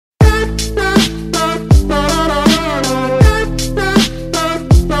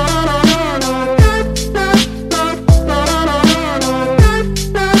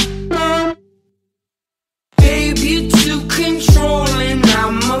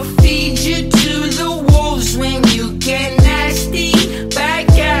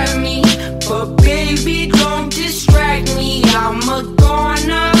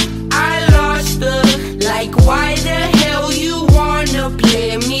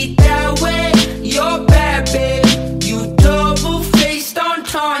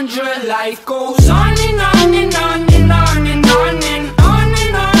life goes on and on and on and on and on and on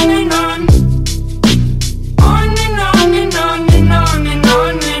and on and on. On and on and on and on and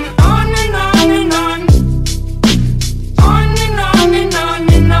on and on and on and on. On and on and on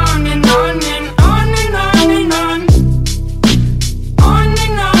and on and on and on and on and on. On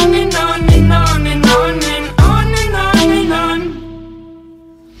and on and on and on and on and on and on and on.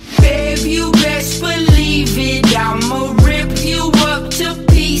 Babe, you best believe it, I'ma rip you up to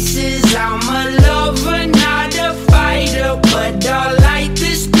pieces. I'm a lover, not a fighter, but I'll light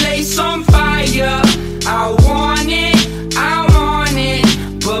this place on fire. I want it,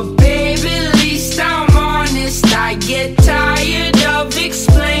 but baby, at least I'm honest. I get tired of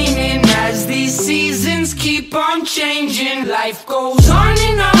explaining as these seasons keep on changing. Life goes on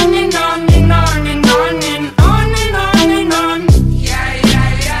and on and on and on and on and on and on and on. Yeah, yeah,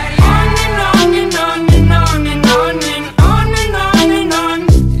 yeah, yeah. On and on and on and on and on and on and on and on.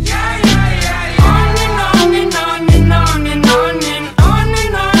 Yeah, yeah, yeah, yeah. On and on and on and on and on and on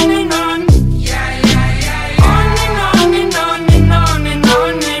and on and on. Yeah, yeah, yeah, yeah. On and on and on and on and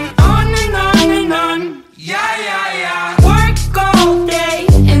on and on and on and on. Yeah, yeah, yeah. Work all day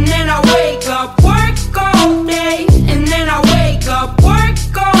and then I wake up. Work all day and then I wake up.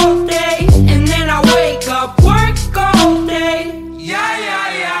 Work all day and then I wake up. Work all day. Yeah, yeah,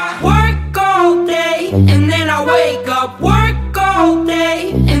 yeah. Work all day and then I wake up.